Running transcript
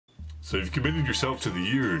So you've committed yourself to the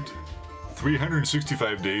yard.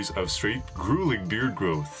 365 days of straight, grueling beard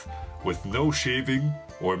growth, with no shaving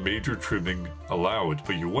or major trimming allowed.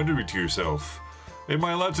 But you're wondering to yourself, am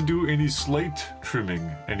I allowed to do any slight trimming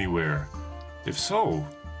anywhere? If so,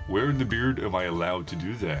 where in the beard am I allowed to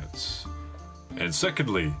do that? And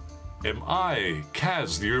secondly, am I,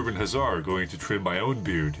 Kaz the Urban Hussar, going to trim my own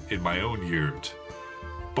beard in my own yard?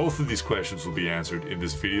 Both of these questions will be answered in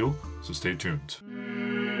this video, so stay tuned.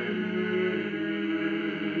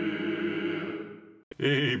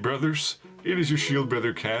 Hey brothers, it is your shield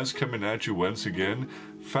brother Kaz coming at you once again,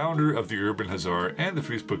 founder of the Urban Hussar and the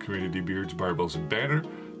Facebook community Beards, Barbells and Banner.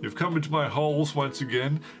 You've come into my halls once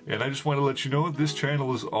again, and I just want to let you know this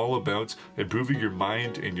channel is all about improving your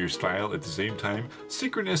mind and your style at the same time,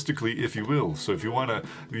 synchronistically if you will. So if you want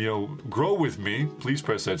to, grow with me, please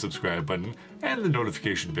press that subscribe button and the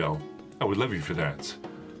notification bell. I would love you for that.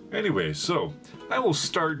 Anyway, so I will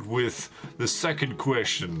start with the second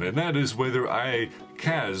question, and that is whether I,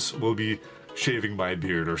 Kaz, will be shaving my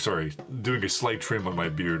beard, or sorry, doing a slight trim on my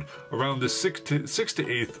beard around the 6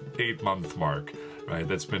 to 8 month mark. Right,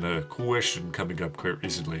 that's been a question coming up quite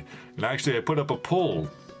recently. And actually I put up a poll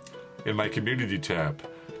in my community tab,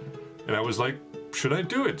 and I was like, should I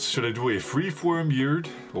do it? Should I do a free-form yard,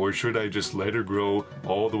 or should I just let her grow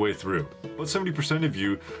all the way through? About 70% of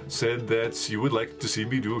you said that you would like to see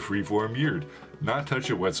me do a free-form yard, not touch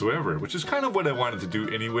it whatsoever, which is kind of what I wanted to do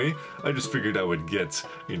anyway. I just figured I would get,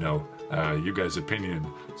 you guys' opinion,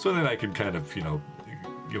 so then I can kind of,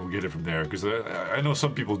 you'll get it from there, because I know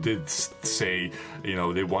some people did say,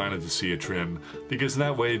 they wanted to see a trim, because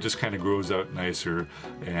that way it just kind of grows out nicer,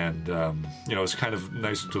 and, it's kind of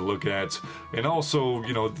nicer to look at, and also,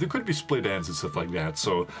 there could be split ends and stuff like that.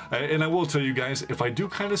 So, and I will tell you guys, if I do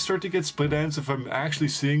kind of start to get split ends, if I'm actually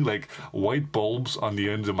seeing like white bulbs on the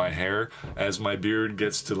ends of my hair as my beard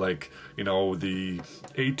gets to like, the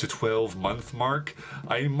 8 to 12 month mark,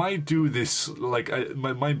 I might do this, like,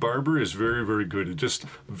 my barber is very, very good at just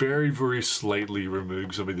very, very slightly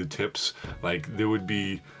removing some of the tips. Like, there would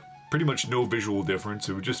be pretty much no visual difference.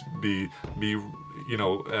 It would just be me,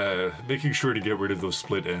 making sure to get rid of those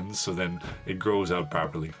split ends, so then it grows out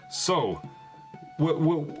properly. So,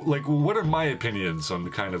 what are my opinions on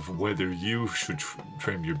the kind of whether you should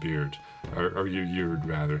trim your beard, or your yard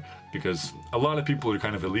rather? Because a lot of people are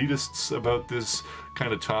kind of elitists about this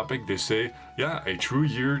kind of topic. They say, yeah, a true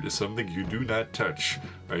yard is something you do not touch,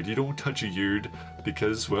 right? You don't touch a yard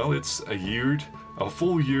because, well, it's a yard, a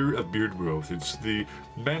full year of beard growth. It's the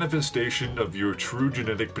manifestation of your true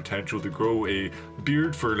genetic potential to grow a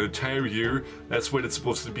beard for an entire year. That's what it's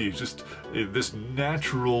supposed to be. It's just this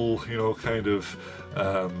natural, kind of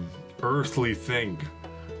earthly thing.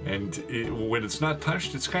 And when it's not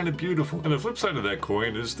touched, it's kind of beautiful. And the flip side of that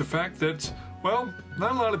coin is the fact that, well,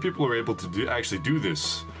 not a lot of people are able to actually do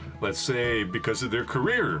this. Let's say because of their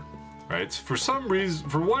career, right? For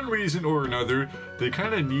one reason or another, they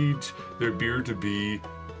kind of need their beard to be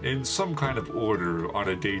in some kind of order on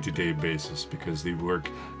a day-to-day basis because they work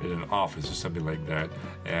in an office or something like that.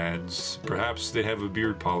 And perhaps they have a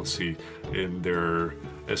beard policy in their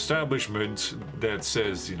establishment that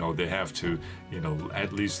says, they have to,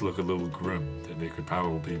 at least look a little groomed, and they could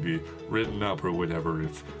probably be written up or whatever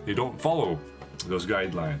if they don't follow those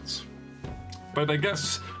guidelines. But I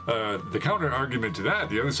guess the counter argument to that,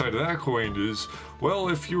 the other side of that coin is, well,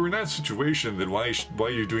 if you were in that situation, then why are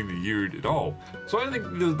you doing the yard at all? So I think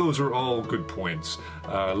those are all good points.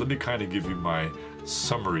 Let me kind of give you my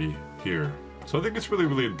summary here. So I think it's really,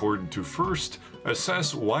 really important to first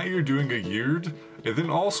assess why you're doing a yard, and then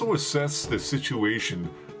also assess the situation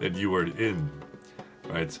that you are in,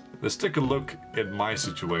 right? Let's take a look at my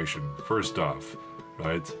situation, first off,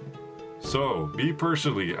 right? So, me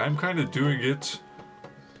personally, I'm kind of doing it,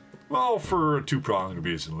 well, for a two-pronged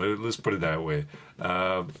reason. Let's put it that way.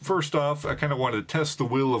 First off, I kind of want to test the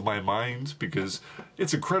will of my mind, because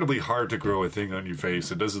it's incredibly hard to grow a thing on your face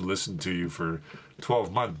that doesn't listen to you for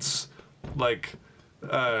 12 months. Like,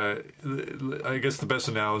 I guess the best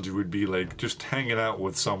analogy would be like just hanging out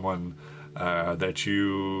with someone that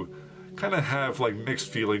you kind of have like mixed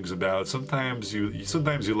feelings about. Sometimes you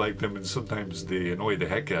like them, and sometimes they annoy the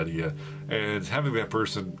heck out of you. And having that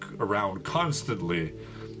person around constantly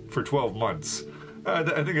for 12 months, I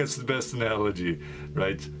think that's the best analogy,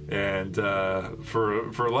 right? And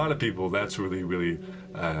for a lot of people, that's really, really,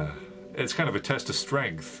 it's kind of a test of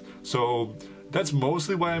strength. So that's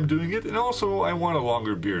mostly why I'm doing it. And also, I want a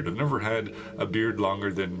longer beard. I've never had a beard longer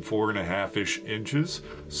than 4.5-ish inches.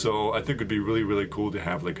 So I think it'd be really, really cool to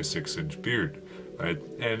have like a 6-inch beard, right?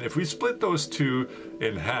 And if we split those two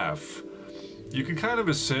in half, you can kind of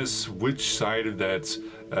assess which side of that,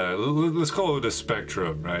 let's call it a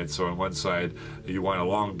spectrum, right? So on one side, you want a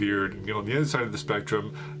long beard, and on the other side of the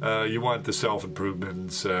spectrum, you want the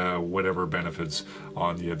self-improvements, whatever benefits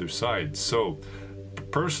on the other side. So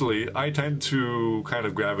personally, I tend to kind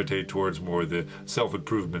of gravitate towards more the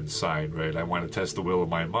self-improvement side, right? I want to test the will of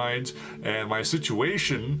my mind, and my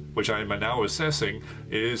situation, which I'm now assessing,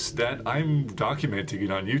 is that I'm documenting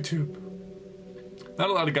it on YouTube. Not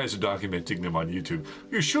a lot of guys are documenting them on YouTube.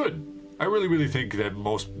 You should. I really think that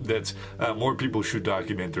more people should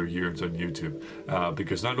document their years on YouTube,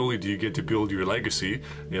 because not only do you get to build your legacy,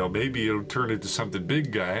 maybe it'll turn into something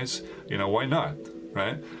big, guys. Why not,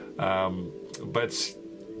 right? But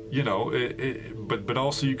but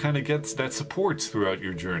also you kind of get that support throughout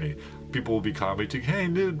your journey. People will be commenting, "Hey,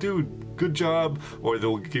 dude, good job," or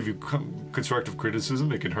they'll give you constructive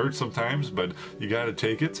criticism. It can hurt sometimes, but you got to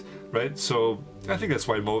take it, right? So I think that's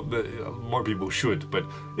why more people should. But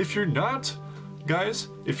if you're not, guys,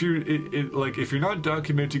 if you're not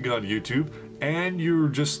documenting it on YouTube and you're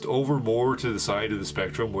just over more to the side of the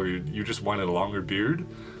spectrum where you just want a longer beard,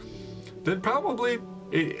 then probably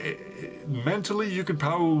mentally you could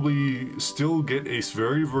probably still get a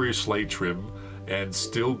very slight trim and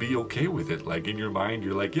still be okay with it. Like in your mind,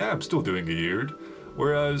 you're like, yeah, I'm still doing a beard.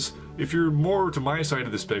 Whereas if you're more to my side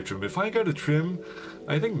of the spectrum, if I got a trim,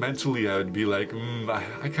 I think mentally I would be like,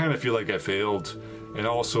 I kind of feel like I failed. And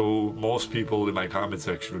also, most people in my comment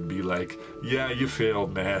section would be like, yeah, you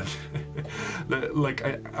failed, man.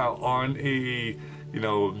 On a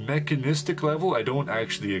mechanistic level, I don't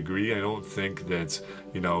actually agree. I don't think that,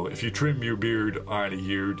 if you trim your beard on a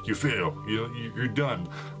year, you fail. You're done.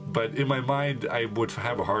 But in my mind, I would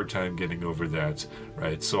have a hard time getting over that,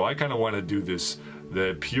 right? So I kind of want to do this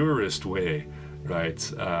the purest way,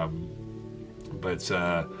 right? I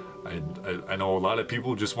know a lot of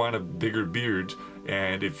people just want a bigger beard,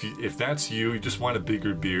 and if that's you just want a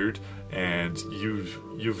bigger beard, and you've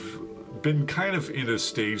been kind of in a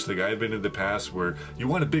stage like I've been in the past where you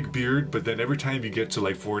want a big beard, but then every time you get to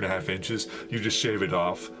like 4.5 inches, you just shave it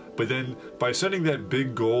off. But then by setting that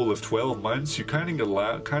big goal of 12 months, you're kind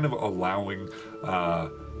of allowing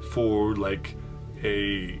for like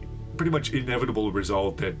a pretty much inevitable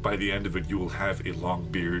result that by the end of it you will have a long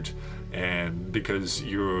beard, and because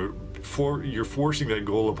you're forcing that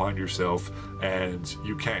goal upon yourself and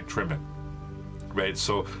you can't trim it, right?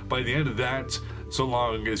 So by the end of that, so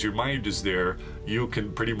long as your mind is there, you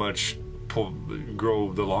can pretty much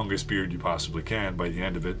grow the longest beard you possibly can by the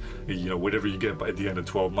end of it. Whatever you get by the end of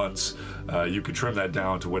 12 months, you can trim that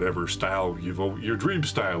down to whatever style your dream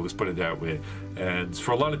style, let's put it that way. And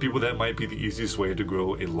for a lot of people, that might be the easiest way to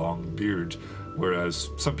grow a long beard. Whereas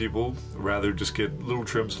some people rather just get little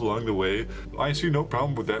trims along the way. I see no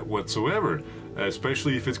problem with that whatsoever,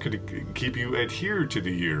 especially if it's going to keep you adhered to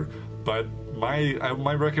the year. But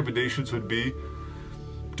my recommendations would be,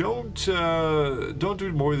 don't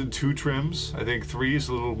do more than 2 trims. I think 3 is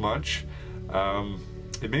a little much. And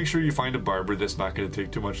make sure you find a barber that's not going to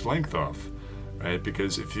take too much length off, right?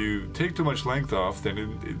 Because if you take too much length off,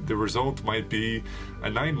 then the result might be a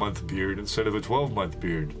 9-month beard instead of a 12-month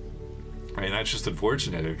beard. Right? And that's just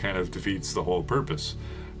unfortunate. It kind of defeats the whole purpose,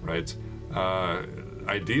 right?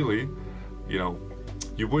 Ideally,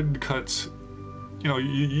 you wouldn't cut,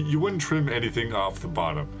 you wouldn't trim anything off the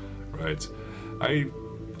bottom, right?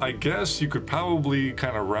 I guess you could probably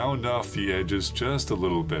kind of round off the edges just a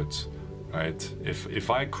little bit, right? If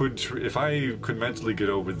I could mentally get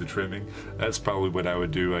over the trimming, that's probably what I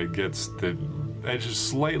would do. I get the edges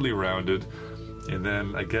slightly rounded, and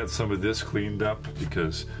then I get some of this cleaned up,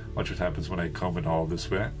 because watch what happens when I comb it all this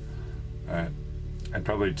way. Right? I'd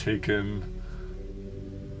probably take in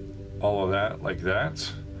all of that like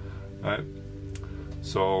that, right?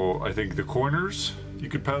 So I think the corners you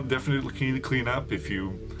could probably definitely clean up if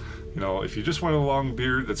you just want a long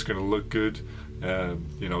beard that's going to look good.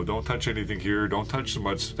 Don't touch anything here. Don't touch the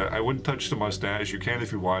mustache. I wouldn't touch the mustache. You can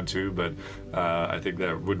if you want to, but I think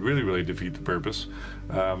that would really defeat the purpose.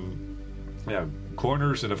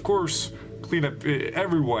 Corners, and of course, clean up.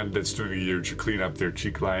 Everyone that's doing a year should clean up their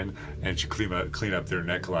cheek line and should clean up their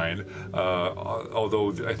neckline. Although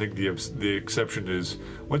I think the exception is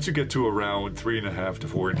once you get to around 3.5 to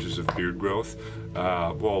 4 inches of beard growth.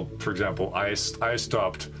 Well, for example, I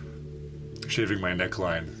stopped shaving my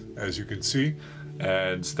neckline, as you can see,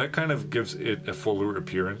 and that kind of gives it a fuller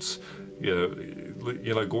appearance.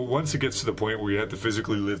 Like once it gets to the point where you have to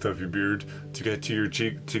physically lift up your beard to get to your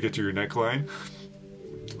cheek, to get to your neckline,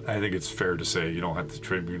 I think it's fair to say you don't have to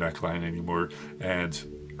trim your neckline anymore, and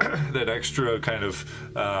that extra kind of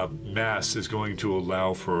mass is going to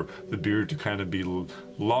allow for the beard to kind of be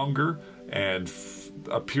longer and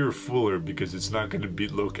appear fuller, because it's not going to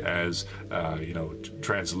look as you know,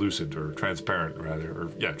 translucent or transparent rather,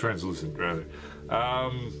 or yeah, translucent rather.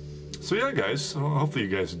 So yeah, guys, hopefully you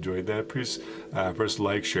guys enjoyed that. Please press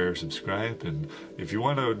like, share, subscribe, and if you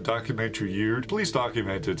want to document your year, please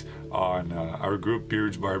document it on our group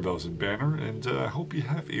Beards, Barbells, and Banner, and I hope you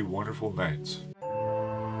have a wonderful night.